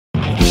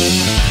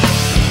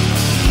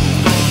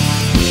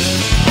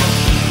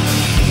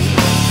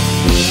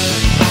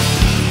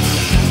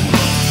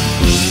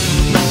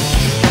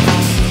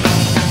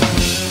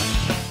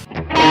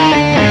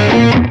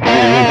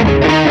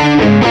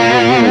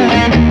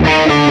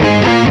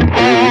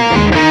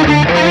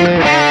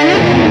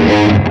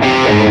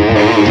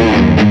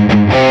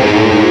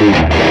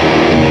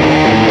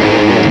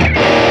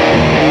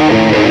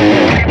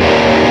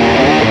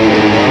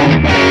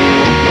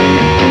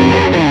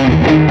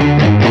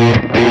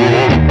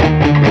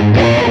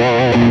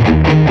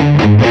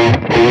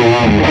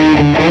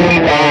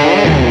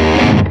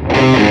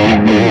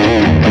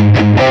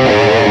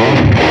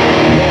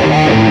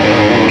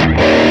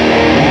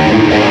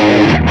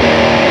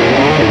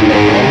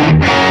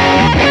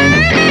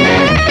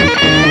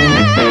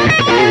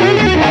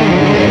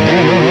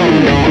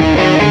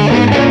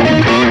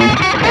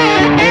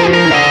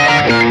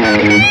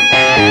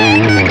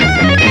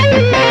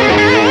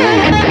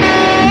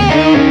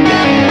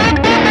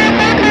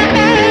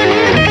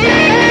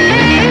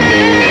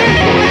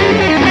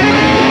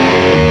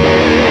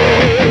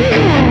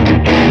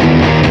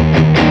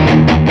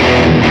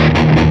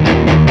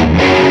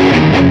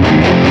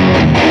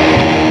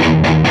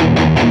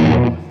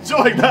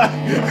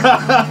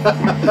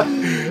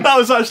That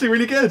was actually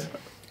really good.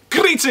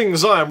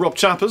 Greetings, I am Rob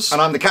Chappers.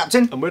 And I'm the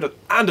captain. And we're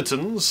at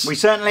Andertons. We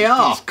certainly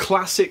are. These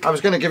classic... I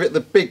was going to give it the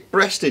big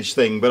breastage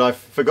thing, but I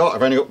forgot.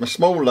 I've only got my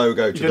small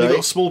logo today. You've only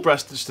got small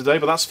breastage today,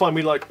 but that's fine.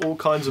 We like all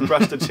kinds of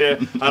breastage here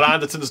at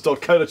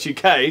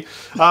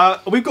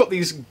Andertons.co.uk. We've got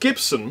these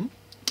Gibson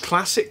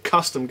classic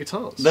custom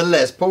guitars. The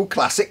Les Paul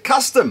Classic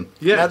Custom.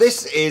 Yes. Now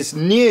this is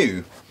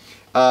new.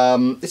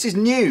 This is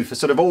new for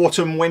sort of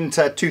autumn,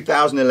 winter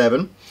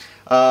 2011.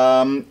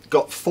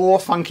 Got 4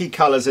 funky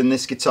colours in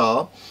this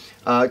guitar.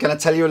 Going to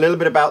tell you a little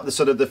bit about the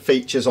sort of the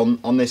features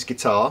on this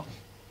guitar.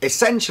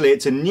 Essentially,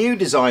 it's a new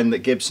design that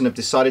Gibson have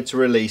decided to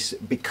release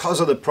because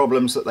of the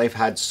problems that they've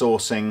had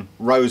sourcing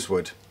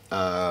Rosewood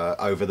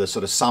over the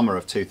sort of summer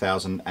of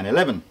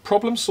 2011.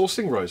 Problem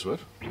sourcing Rosewood?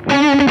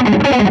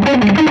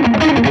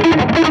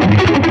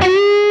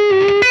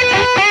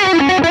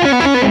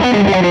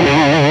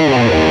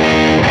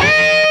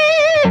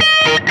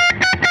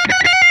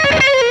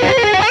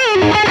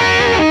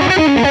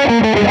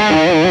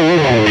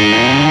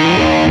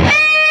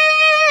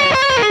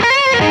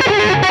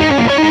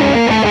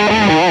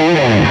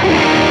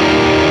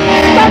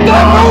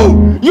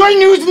 You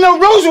ain't using no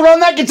Rosewood on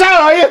that guitar,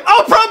 are you?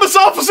 I promise,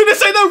 officer,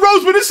 this ain't no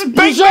Rosewood, this is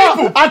baked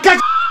maple! I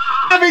can't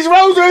have his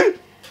Rosewood!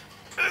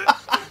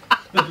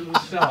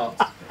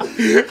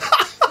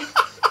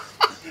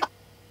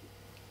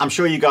 I'm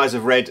sure you guys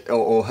have read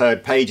or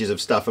heard pages of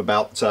stuff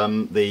about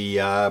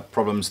the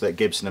problems that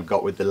Gibson have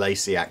got with the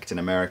Lacey Act in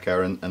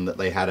America, and that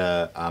they had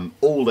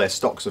all their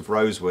stocks of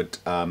Rosewood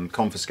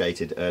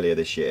confiscated earlier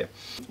this year,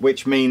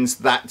 which means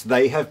that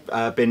they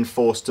have been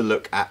forced to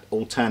look at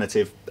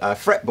alternative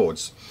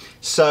fretboards.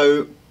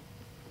 So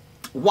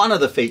one of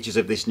the features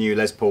of this new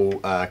Les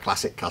Paul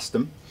Classic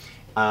Custom,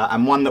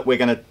 and one that we're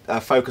going to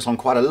focus on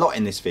quite a lot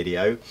in this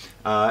video,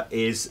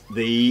 is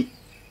the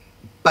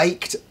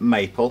baked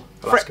maple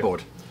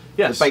fretboard.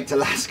 Yes. The baked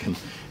Alaskan.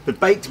 The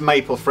baked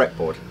maple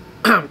fretboard.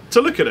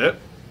 To look at it,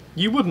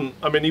 you wouldn't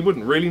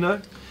really know,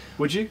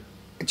 would you?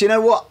 Do you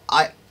know what?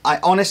 I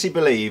honestly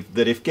believe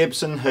that if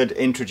Gibson had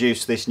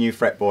introduced this new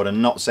fretboard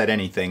and not said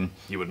anything,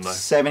 you wouldn't know.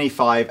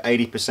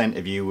 75–80%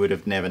 of you would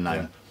have never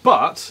known. Yeah.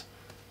 But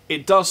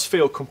it does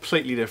feel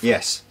completely different.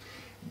 Yes.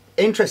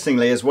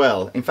 Interestingly as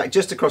well, in fact,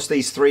 just across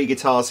these 3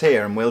 guitars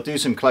here, and we'll do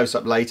some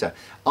close-up later,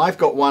 I've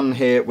got one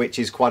here which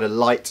is quite a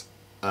light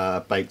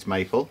baked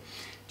maple.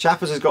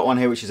 Chappers has got one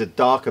here which is a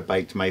darker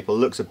baked maple,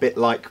 looks a bit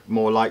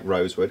more like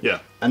Rosewood. Yeah.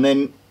 And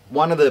then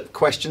one of the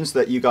questions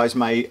that you guys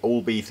may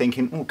all be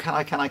thinking, oh, can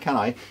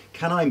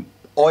I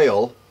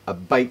oil a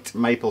baked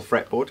maple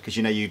fretboard? Because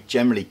you know you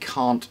generally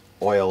can't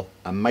oil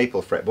a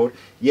maple fretboard.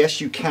 Yes,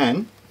 you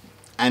can,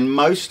 and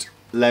most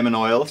lemon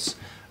oils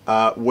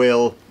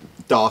will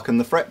darken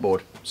the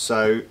fretboard.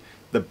 So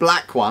the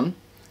black one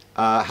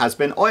has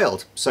been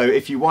oiled. So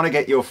if you want to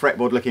get your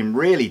fretboard looking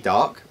really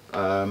dark,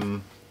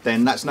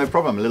 then that's no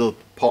problem. A little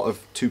pot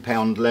of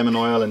 2-pound lemon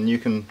oil and you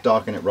can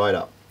darken it right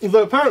up.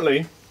 Although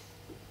apparently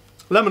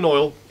lemon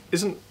oil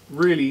isn't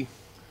really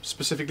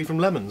specifically from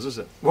lemons, is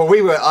it? Well,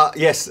 we were,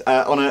 yes,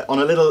 on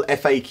a little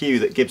FAQ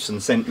that Gibson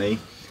sent me,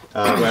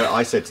 where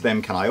I said to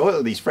them, can I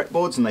oil these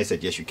fretboards? And they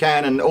said, yes, you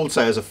can. And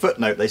also as a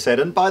footnote, they said,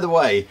 and by the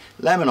way,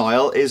 lemon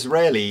oil is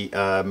rarely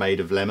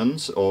made of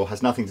lemons or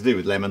has nothing to do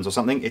with lemons or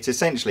something. It's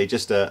essentially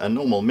just a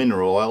normal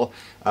mineral oil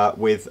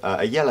with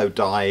a yellow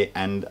dye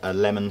and a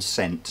lemon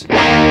scent.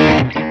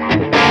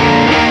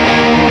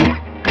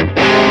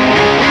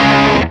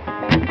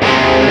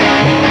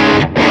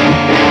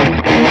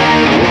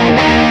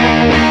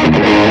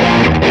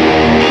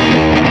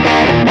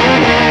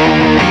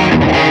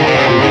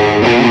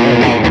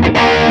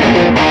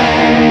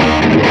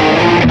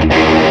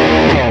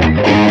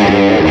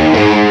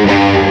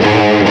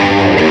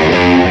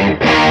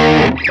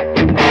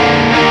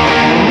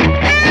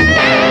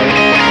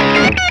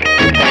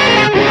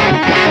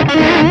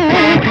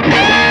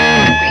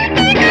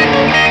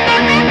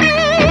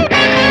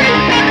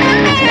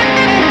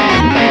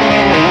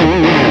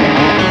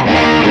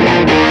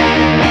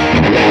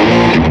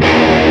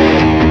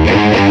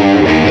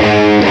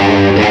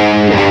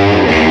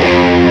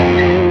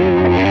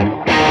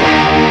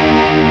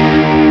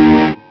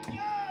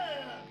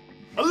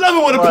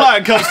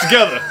 Comes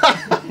together.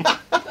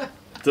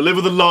 Deliver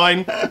the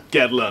line,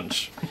 get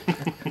lunch. I'm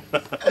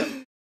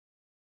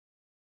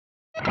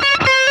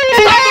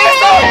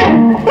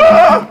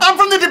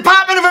from the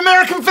Department of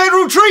American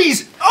Federal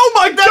Trees. Oh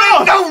my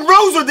God! No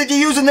Rosewood that you're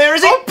using there,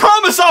 is it? I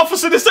promise,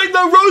 officer, this ain't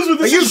no Rosewood.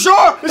 Are you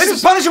sure? This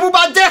is punishable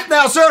by death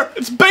now, sir.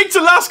 It's baked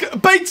Alaska,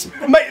 baked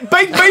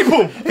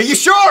maple. Are you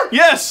sure?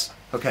 Yes.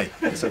 Okay,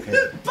 it's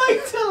okay.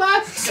 Baked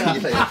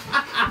Alaska.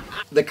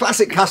 The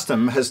Classic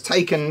Custom has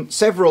taken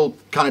several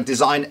kind of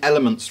design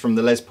elements from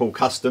the Les Paul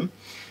Custom.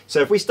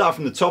 So if we start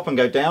from the top and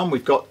go down,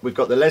 we've got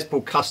the Les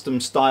Paul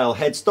Custom style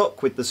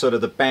headstock with the sort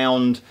of the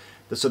bound,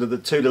 the 2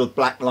 little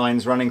black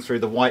lines running through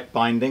the white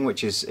binding,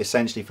 which is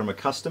essentially from a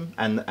custom,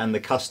 and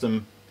the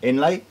custom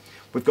inlay.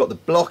 We've got the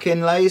block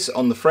inlays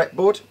on the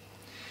fretboard.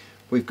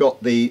 We've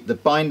got the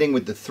binding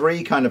with the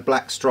 3 kind of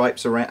black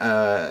stripes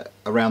around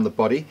the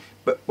body,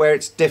 but where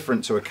it's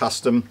different to a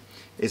custom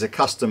is a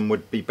custom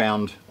would be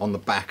bound on the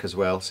back as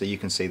well, so you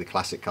can see the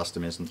classic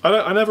custom isn't.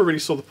 I never really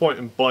saw the point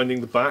in binding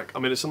the back. I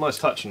mean, it's a nice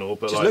touch and all,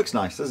 but It just looks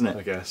nice, doesn't it?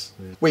 I guess.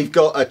 Yeah. We've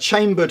got a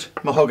chambered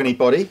mahogany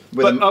body.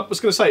 But I was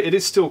going to say, it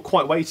is still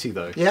quite weighty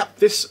though. Yeah.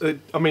 This,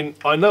 I mean,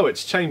 I know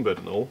it's chambered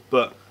and all,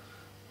 but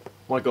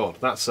my God,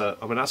 that's a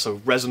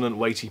resonant,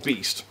 weighty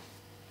beast.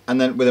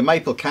 And then with a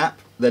maple cap,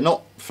 they're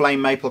not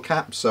flame maple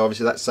caps, so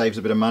obviously that saves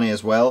a bit of money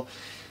as well.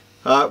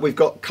 We've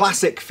got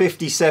classic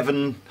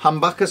 57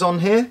 humbuckers on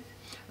here.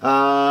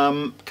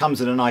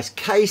 Comes in a nice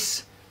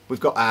case.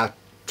 We've got our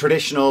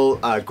traditional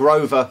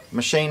Grover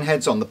machine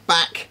heads on the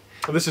back.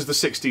 And this is the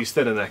 60s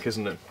thinner neck,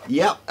 isn't it?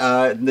 Yep.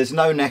 There's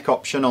no neck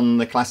option on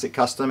the classic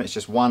custom. It's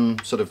just one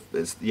sort of,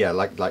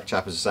 like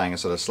Chappers is saying, a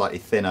sort of slightly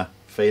thinner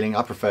feeling.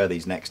 I prefer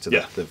these necks to the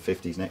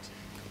 50s necks.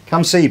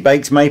 Come see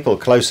Baked Maple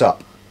close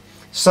up.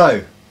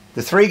 So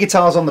the 3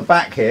 guitars on the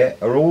back here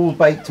are all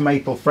Baked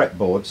Maple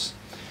fretboards.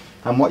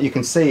 And what you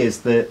can see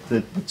is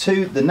the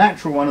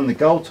natural one and the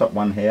gold top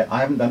one here, I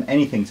haven't done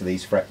anything to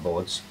these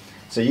fretboards.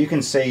 So you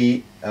can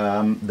see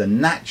the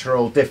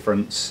natural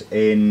difference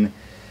in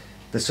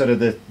the sort of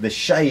the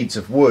shades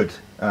of wood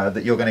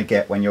that you're going to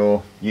get when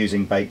you're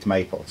using baked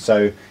maple.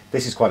 So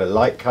this is quite a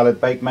light coloured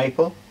baked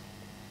maple,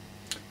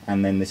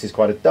 and then this is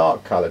quite a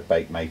dark coloured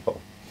baked maple.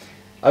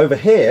 Over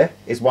here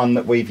is one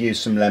that we've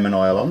used some lemon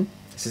oil on.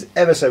 This is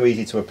ever so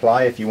easy to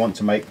apply if you want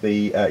to make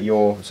the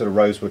your sort of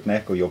rosewood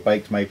neck or your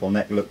baked maple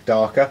neck look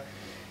darker.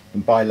 You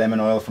can buy lemon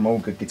oil from all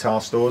good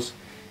guitar stores.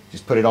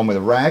 Just put it on with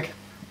a rag.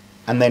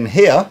 And then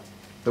here,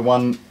 the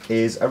one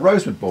is a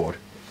rosewood board.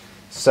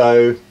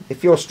 So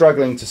if you're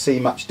struggling to see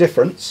much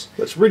difference...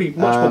 It's really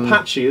much more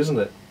patchy, isn't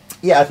it?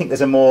 Yeah, I think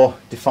there's a more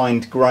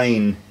defined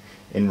grain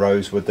in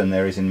rosewood than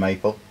there is in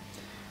maple.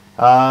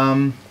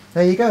 There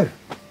you go.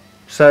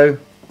 So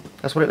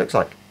that's what it looks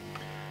like.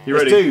 You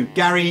ready? Let's do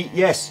Gary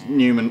Yes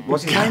Newman.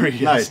 What's his Gary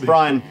name? Yes No, it's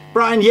Brian.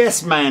 Brian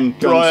Yes Man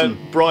Johnson.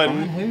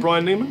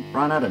 Brian Newman?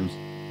 Brian Adams.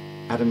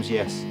 Adams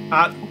Yes.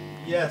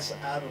 Yes,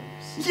 Adams.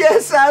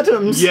 Yes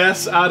Adams.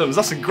 Yes, Adams.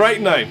 That's a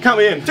great name. Count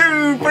me in.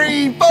 2,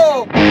 3,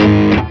 4.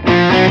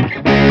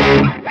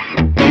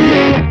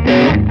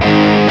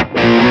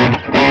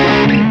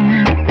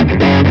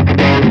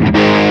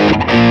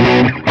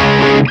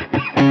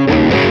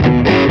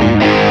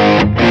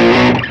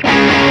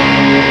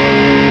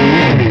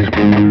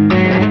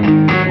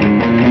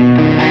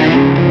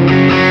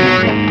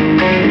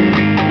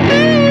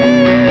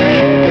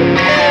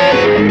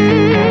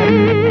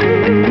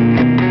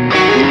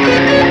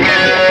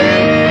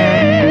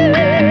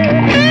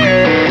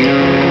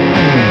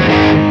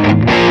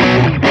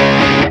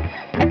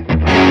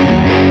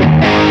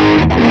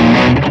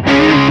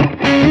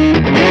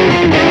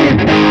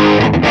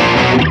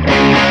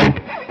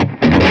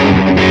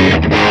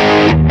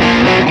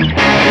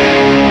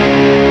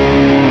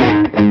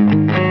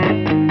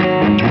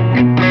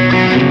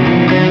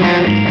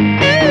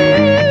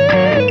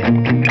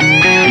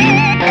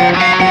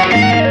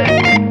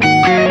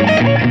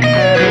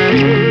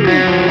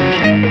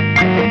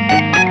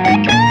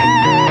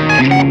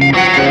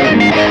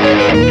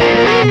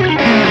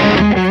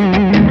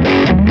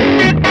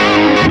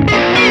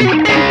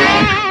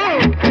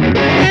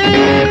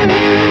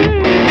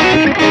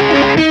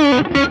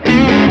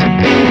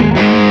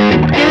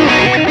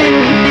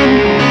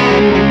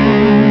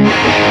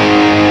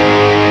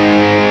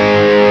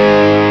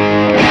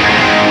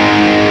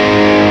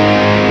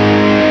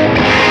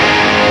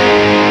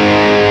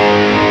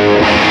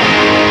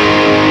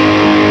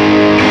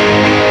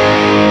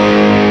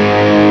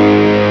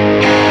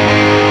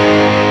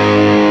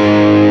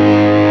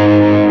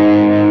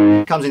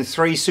 Comes in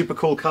 3 super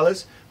cool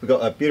colours. We've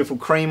got a beautiful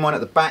cream one at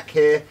the back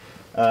here.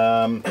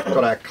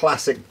 Got our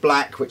classic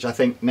black, which I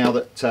think now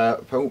that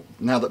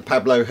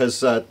Pablo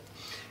has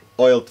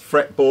oiled the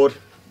fretboard,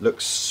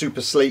 looks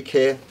super sleek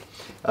here.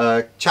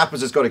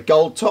 Chappers has got a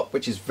gold top,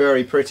 which is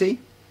very pretty.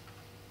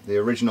 The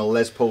original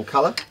Les Paul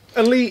colour.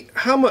 And Lee,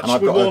 how much And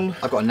would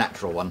I've got a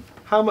natural one.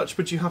 How much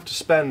would you have to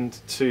spend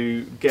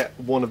to get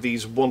one of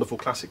these wonderful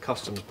classic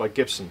customs by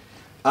Gibson?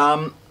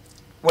 Well,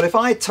 if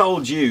I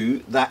told you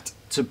that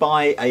to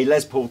buy a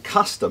Les Paul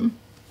custom,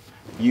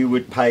 you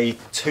would pay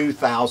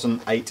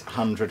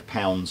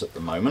 £2,800 at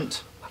the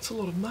moment. That's a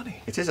lot of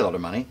money. It is a lot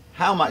of money.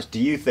 How much do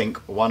you think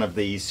one of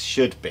these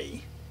should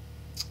be?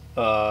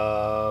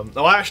 I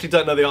actually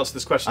don't know the answer to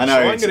this question. I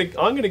know. So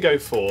I'm gonna go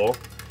for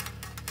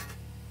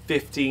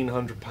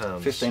 £1,500.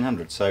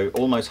 £1,500, so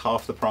almost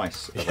half the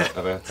price of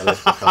a Les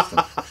Paul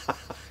custom.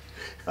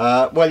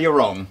 Well, you're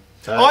wrong.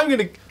 I'm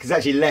gonna. Because it's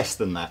actually less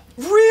than that.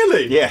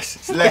 Really? Yes,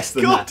 it's less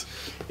than that.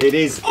 It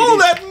is. All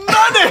that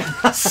money!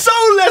 So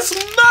less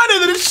money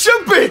than it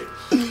should be!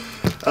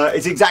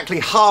 It's exactly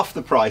half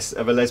the price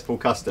of a Les Paul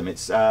custom.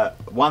 It's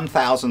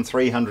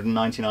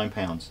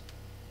 £1,399.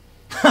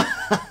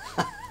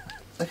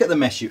 Look at the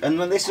mesh and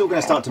when this is all going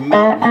to start to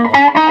melt.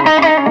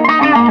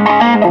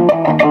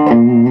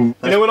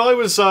 You know, when I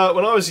was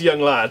a young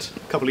lad a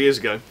couple of years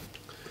ago,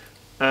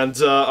 And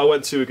I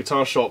went to a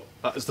guitar shop.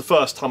 It's the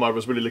first time I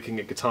was really looking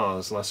at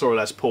guitars, and I saw a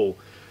Les Paul,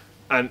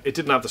 and it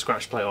didn't have the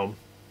scratch plate on,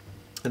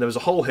 and there was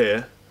a hole here,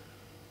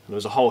 and there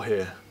was a hole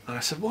here, and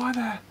I said, why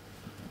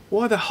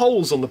are there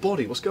holes on the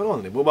body? What's going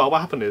on? Well, what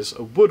happened is a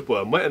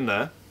woodworm went in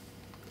there,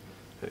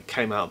 and it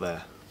came out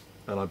there,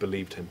 and I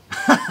believed him.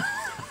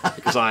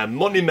 Because I am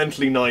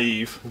monumentally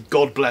naive.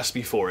 God bless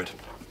me for it.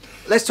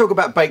 Let's talk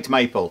about baked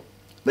maple.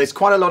 There's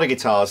quite a lot of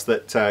guitars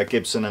that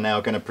Gibson are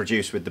now going to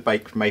produce with the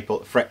baked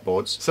maple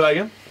fretboards. Say that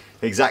again?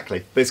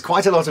 Exactly. There's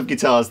quite a lot of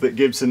guitars that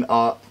Gibson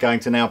are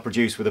going to now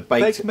produce with a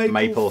baked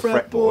maple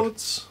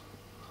fretboard.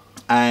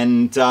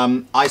 And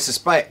I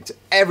suspect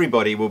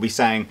everybody will be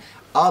saying,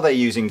 are they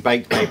using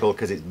baked maple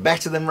because it's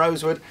better than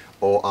Rosewood,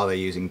 or are they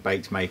using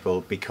baked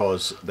maple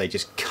because they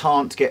just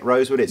can't get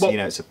Rosewood? It's, well, you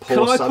know, it's a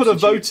poor substitute. Can I put a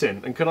vote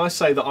in, and can I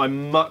say that I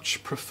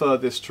much prefer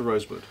this to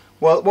Rosewood?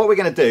 Well, what we're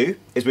going to do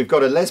is we've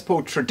got a Les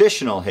Paul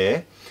Traditional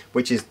here,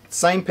 which is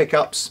same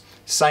pickups,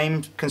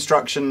 same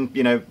construction,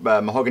 you know,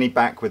 mahogany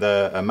back with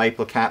a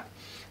maple cap,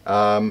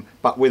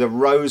 but with a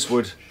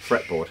Rosewood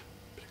fretboard.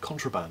 Bit of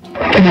contraband.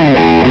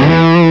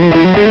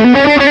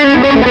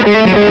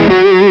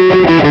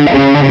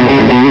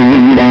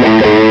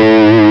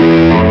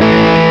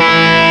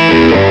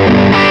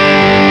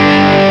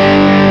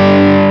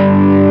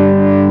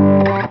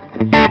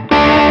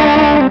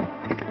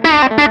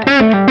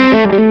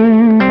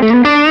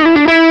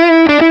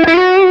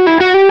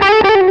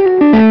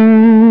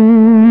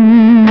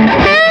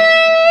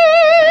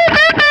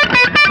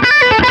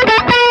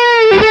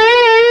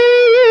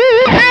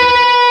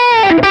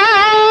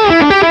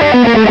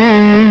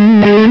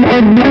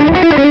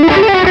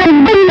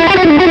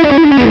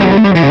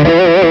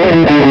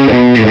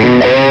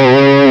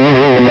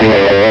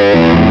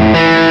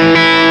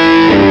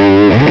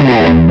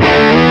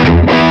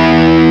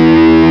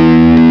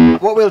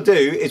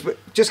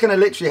 Just going to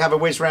literally have a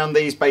whiz round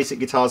these basic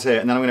guitars here,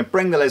 and then I'm going to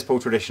bring the Les Paul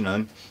Traditional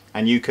in,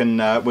 and you can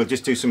we'll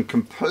just do some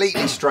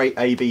completely straight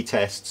A/B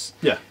tests.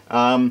 Yeah.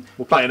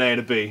 We'll play an A and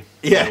a B.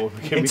 Yeah.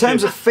 In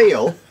terms of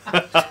feel,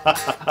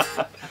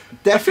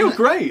 they feel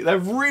great. They're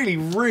really,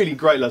 really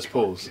great Les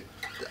Pauls.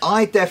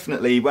 I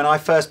definitely, when I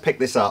first picked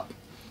this up,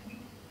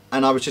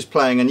 and I was just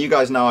playing, and you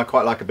guys know I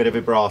quite like a bit of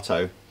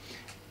vibrato,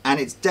 and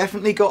it's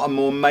definitely got a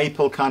more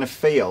maple kind of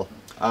feel.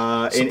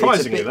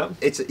 Surprisingly,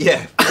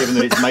 yeah, given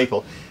that it's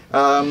maple.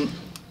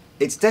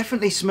 It's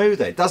definitely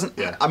smoother. It doesn't.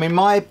 Yeah. I mean,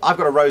 I've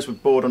got a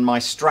Rosewood board on my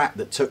Strat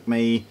that took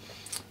me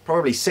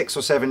probably 6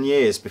 or 7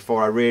 years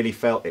before I really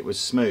felt it was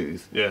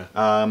smooth. Yeah.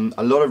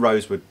 A lot of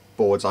Rosewood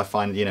boards I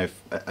find,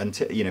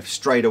 until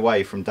straight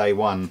away from day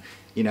one,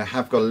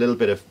 have got a little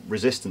bit of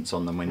resistance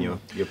on them when you're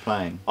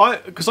playing.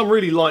 Because I'm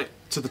really light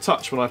to the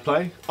touch when I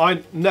play.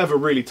 I never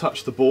really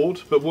touch the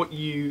board, but what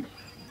you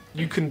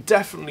can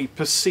definitely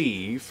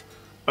perceive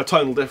a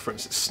tonal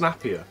difference. It's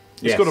snappier.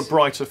 It's got a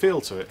brighter feel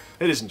to it.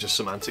 It isn't just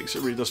semantics, it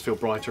really does feel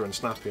brighter and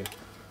snappier.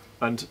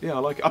 And yeah, I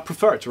like it. I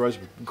prefer it to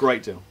Rosewood.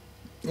 Great deal.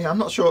 Yeah, I'm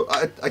not sure.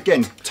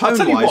 Again,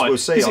 tone-wise, we'll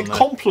see on that. It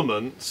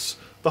complements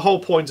the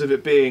whole point of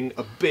it being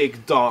a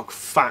big, dark,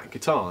 fat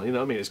guitar. You know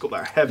what I mean? It's got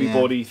that heavy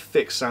body,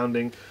 thick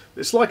sounding.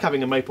 It's like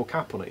having a maple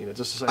cap on it,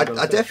 just the same.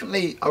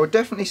 I would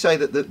definitely say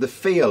that the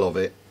feel of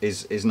it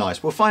is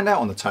nice. We'll find out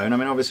on the tone. I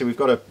mean, obviously we've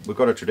got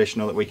a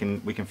traditional that we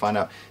can find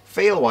out.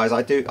 Feel wise,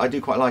 I do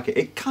quite like it.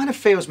 It kind of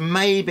feels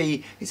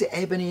maybe, is it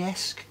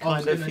ebony-esque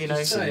kind of?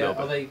 Is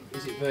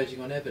it verging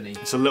on ebony?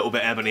 It's a little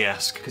bit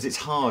ebony-esque because it's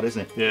hard,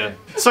 isn't it? Yeah.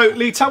 So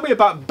Lee, tell me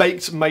about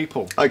baked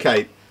maple.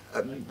 Okay.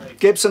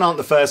 Gibson aren't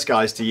the first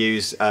guys to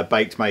use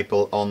baked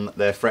maple on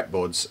their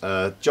fretboards.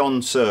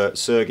 John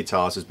Suhr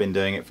Guitars has been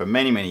doing it for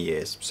many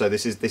years. So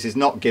this is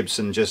not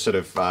Gibson just sort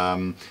of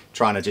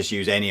trying to just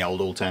use any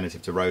old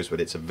alternative to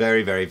Rosewood. It's a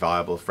very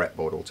viable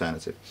fretboard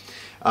alternative.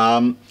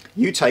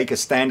 You take a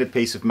standard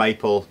piece of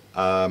maple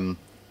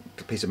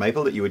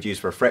that you would use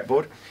for a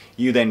fretboard.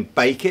 You then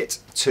bake it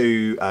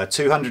to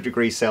 200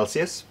 degrees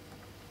Celsius.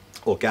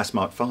 Or gas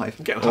mark 5,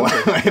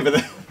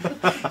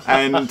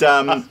 and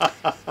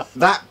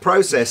that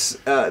process,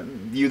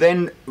 you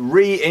then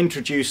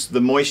reintroduce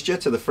the moisture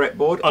to the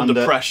fretboard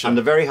under pressure,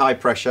 under very high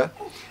pressure,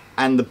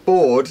 and the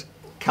board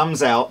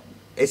comes out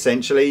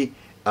essentially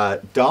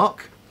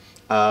dark,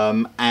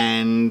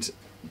 and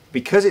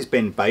because it's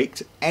been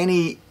baked,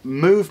 any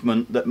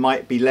movement that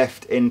might be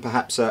left in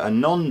perhaps a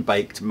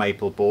non-baked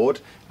maple board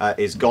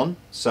is gone.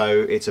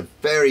 So it's a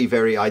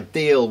very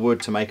ideal wood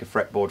to make a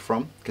fretboard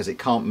from because it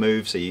can't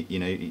move. So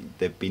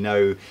there'd be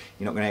you're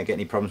not going to get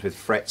any problems with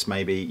frets,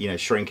 maybe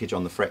shrinkage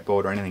on the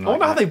fretboard or anything like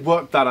that. I wonder how they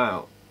worked that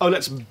out. Oh,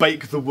 let's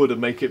bake the wood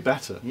and make it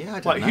better. Yeah,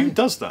 I don't know. Who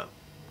does that?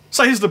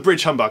 So here's the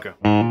bridge humbucker.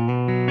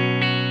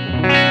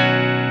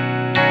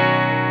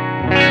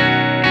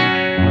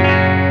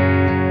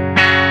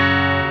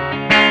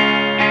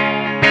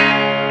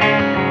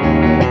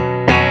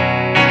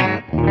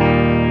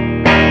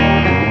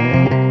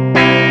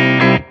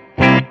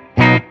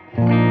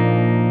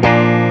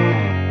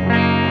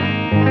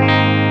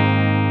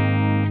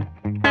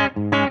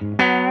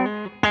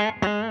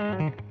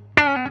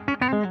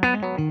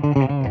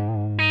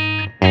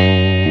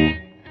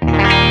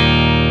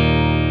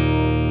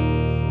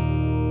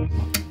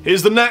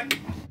 Here's the neck.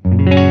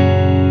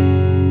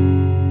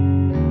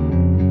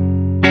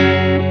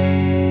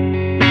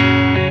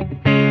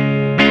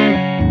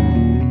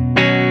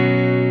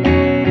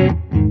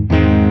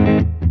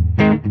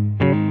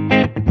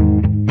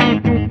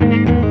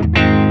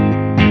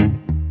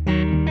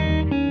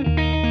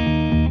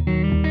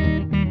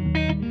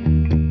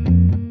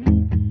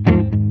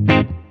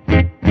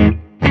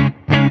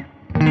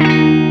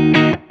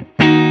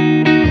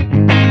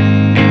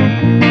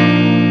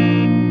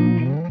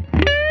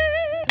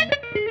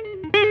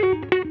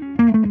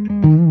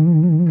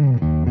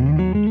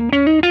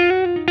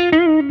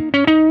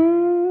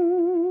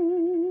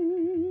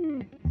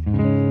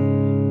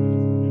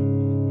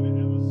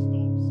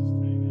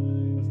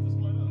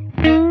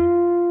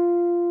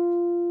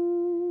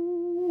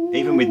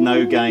 Even with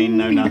no gain,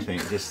 no nothing,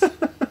 just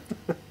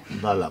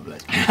lovely.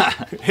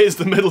 Here's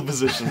the middle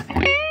position.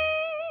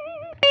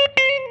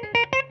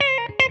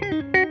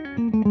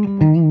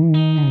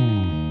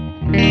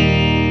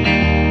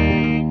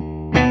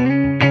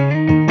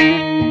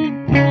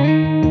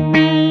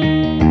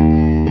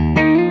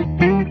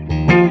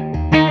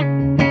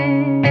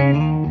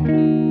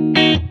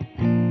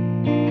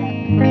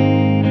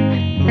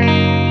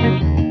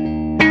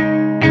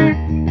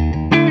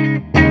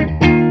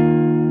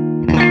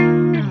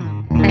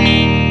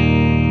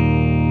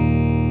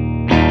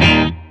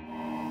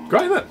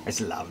 Great, then. It's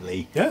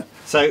lovely. Yeah.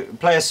 So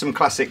play us some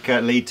classic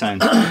lead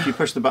tones. If you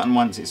push the button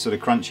once, it's sort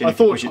of crunching. I If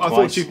you push it thought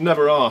twice, you'd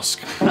never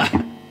ask.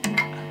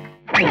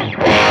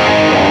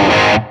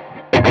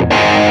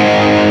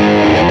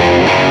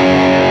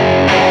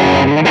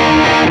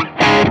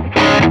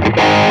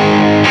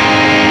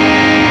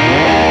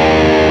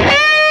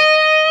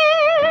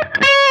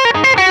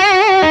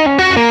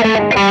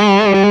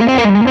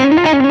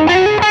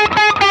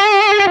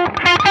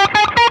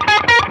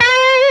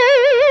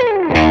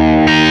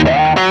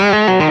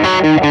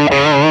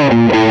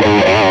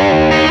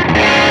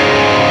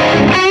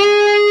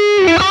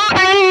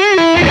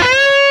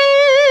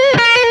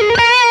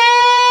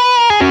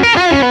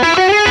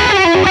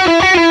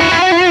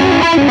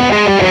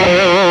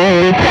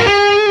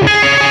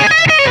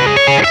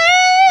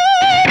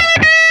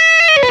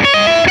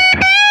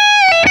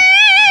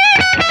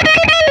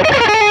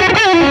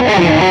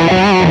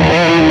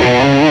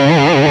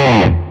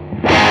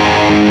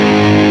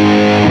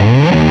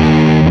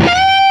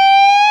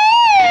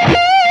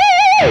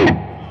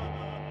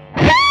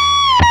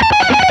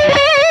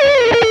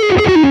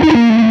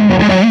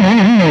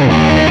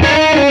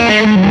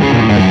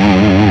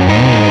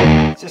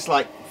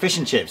 fish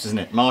and chips, isn't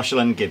it? Marshall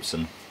and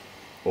Gibson,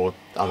 or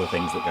other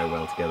things that go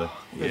well together.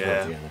 Goes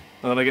well together.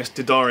 And I guess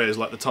Didario is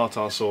like the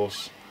tartar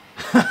sauce,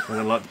 and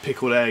then like the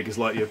pickled egg is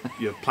like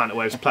your Planet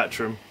Waves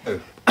plectrum.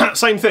 Oh.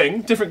 Same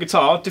thing, different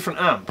guitar, different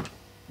amp.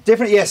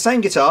 Different, yeah,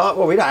 same guitar.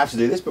 Well, we don't have to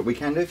do this, but we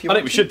can do if you want.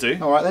 I think we should do.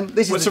 All right then.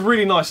 This is it's a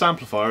really nice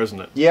amplifier,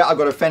 isn't it? Yeah, I've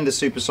got a Fender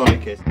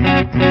Supersonic kit.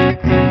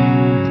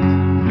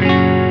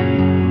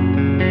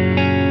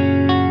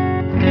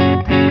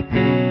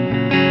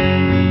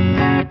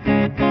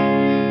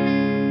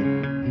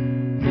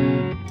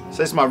 So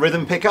this is my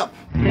rhythm pickup.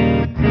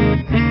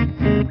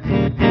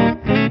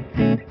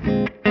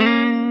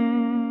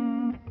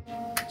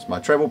 It's my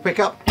treble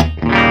pickup.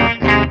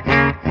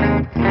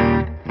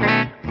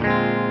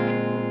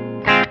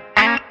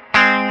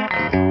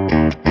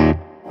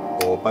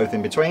 Or both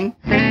in between.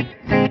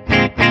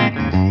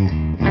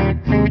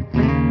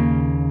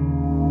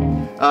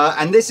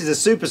 And this is a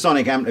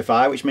supersonic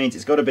amplifier, which means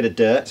it's got a bit of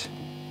dirt.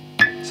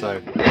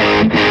 So.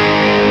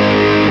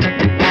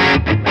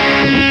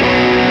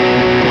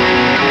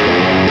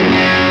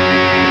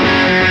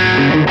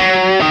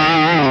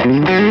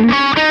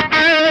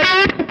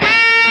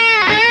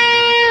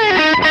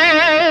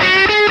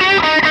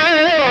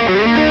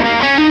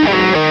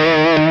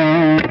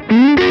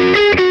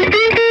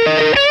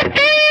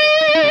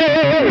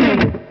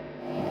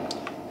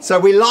 So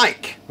we do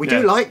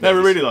like this. No, we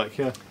really like,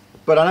 yeah.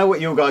 But I know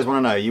what you guys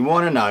want to know. You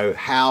want to know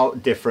how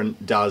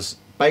different does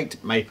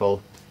baked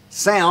maple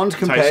sound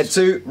compared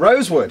to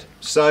rosewood.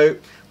 So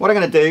what I'm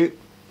going to do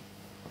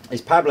is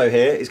Pablo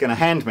here is going to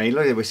hand me,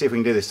 look, we'll see if we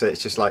can do this so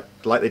it's just like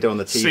they do on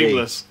the TV.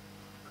 Seamless.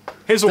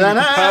 Here's what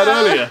we prepared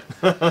earlier.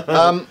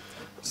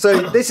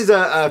 So this is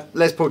a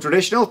Les Paul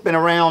Traditional. It's been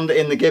around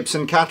in the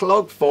Gibson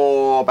catalogue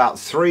for about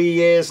 3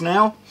 years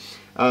now.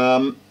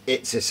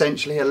 It's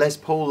essentially a Les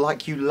Paul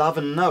like you love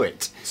and know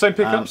it. Same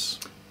pickups?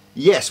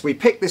 Yes, we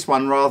picked this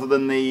one rather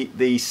than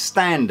the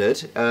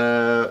standard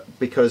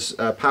because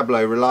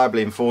Pablo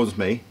reliably informs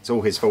me, it's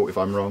all his fault if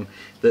I'm wrong,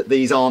 that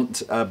these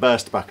aren't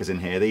burst buckers in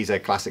here. These are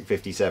classic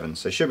 57s.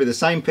 So it should be the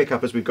same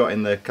pickup as we've got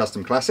in the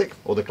Custom Classic,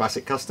 or the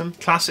Classic Custom.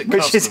 Classic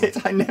Which Custom. is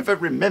it? I never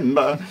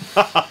remember.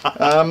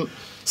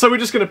 So we're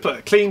just going to put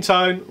a clean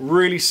tone,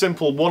 really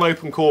simple, one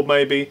open chord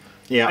maybe,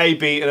 Yeah. A,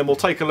 B, and then we'll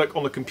take a look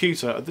on the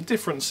computer at the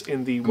difference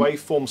in the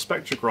waveform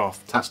spectrograph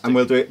testing. And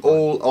we'll do it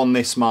all on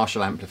this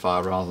Marshall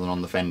amplifier rather than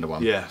on the Fender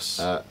one.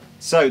 Yes.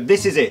 So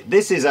this is it.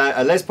 This is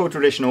a Les Paul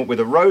Traditional with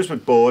a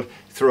Rosewood board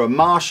through a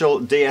Marshall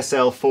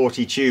DSL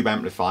 40 tube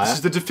amplifier. This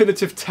is the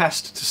definitive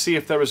test to see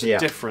if there is a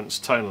difference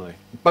tonally.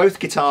 Both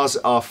guitars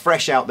are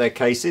fresh out their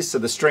cases, so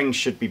the strings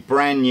should be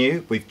brand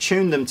new. We've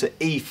tuned them to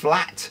E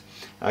flat,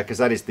 because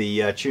that is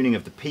the tuning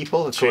of the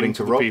people, according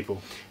to Rob.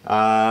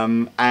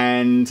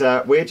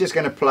 We're just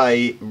going to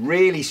play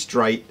really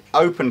straight,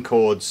 open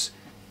chords,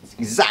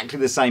 exactly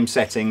the same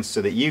settings,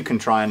 so that you can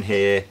try and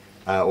hear,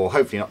 or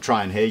hopefully not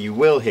try and hear, you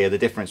will hear the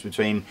difference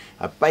between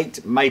a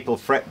baked maple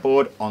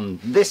fretboard on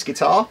this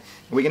guitar.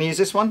 Are we going to use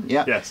this one?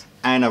 Yeah. Yes.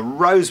 And a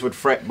Rosewood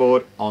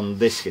fretboard on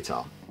this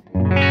guitar.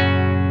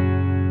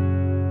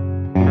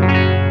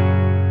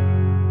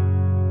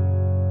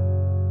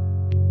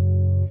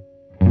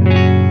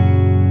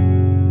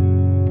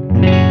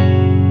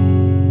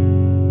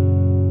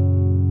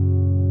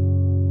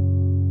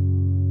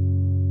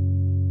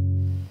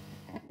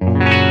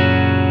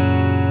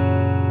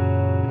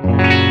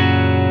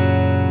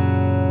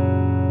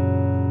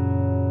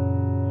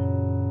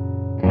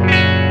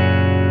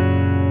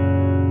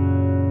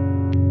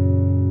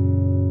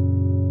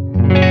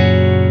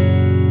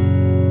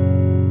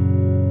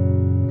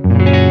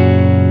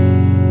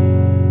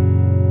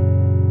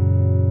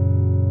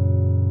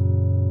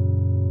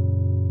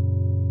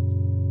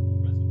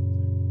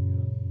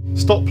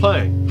 Stop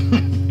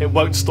playing. It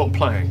won't stop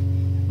playing.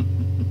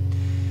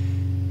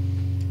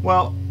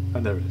 Well,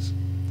 and there it is.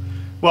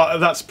 Well,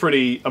 that's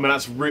pretty. I mean,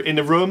 that's in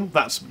the room.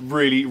 That's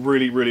really,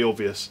 really, really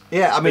obvious.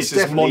 Yeah, I mean, this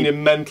is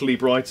monumentally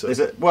brighter.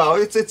 Well,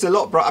 it's a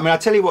lot brighter. I mean, I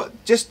tell you what.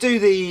 Just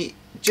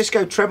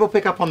go treble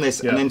pickup on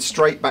this, and then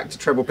straight back to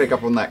treble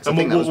pickup on that. And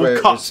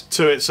we'll cut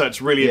to it, so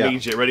it's really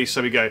immediate. Ready?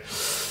 So we go.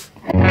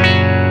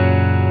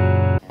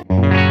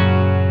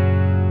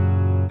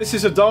 This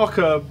is a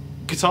darker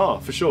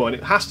guitar for sure, and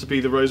it has to be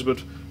the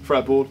Rosewood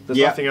fretboard. There's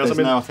nothing else. There's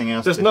nothing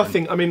else. There's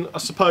nothing. I mean, I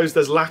suppose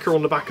there's lacquer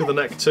on the back of the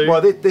neck too. Well,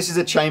 this is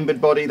a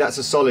chambered body. That's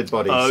a solid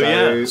body. Oh, so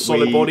yeah,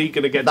 solid body,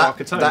 going to get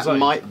darker tones. That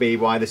might be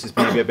why this is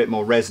maybe a bit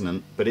more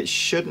resonant, but it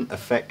shouldn't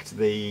affect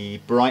the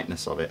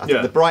brightness of it. I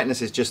think the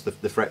brightness is just the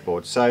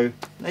fretboard. So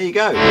there you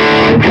go.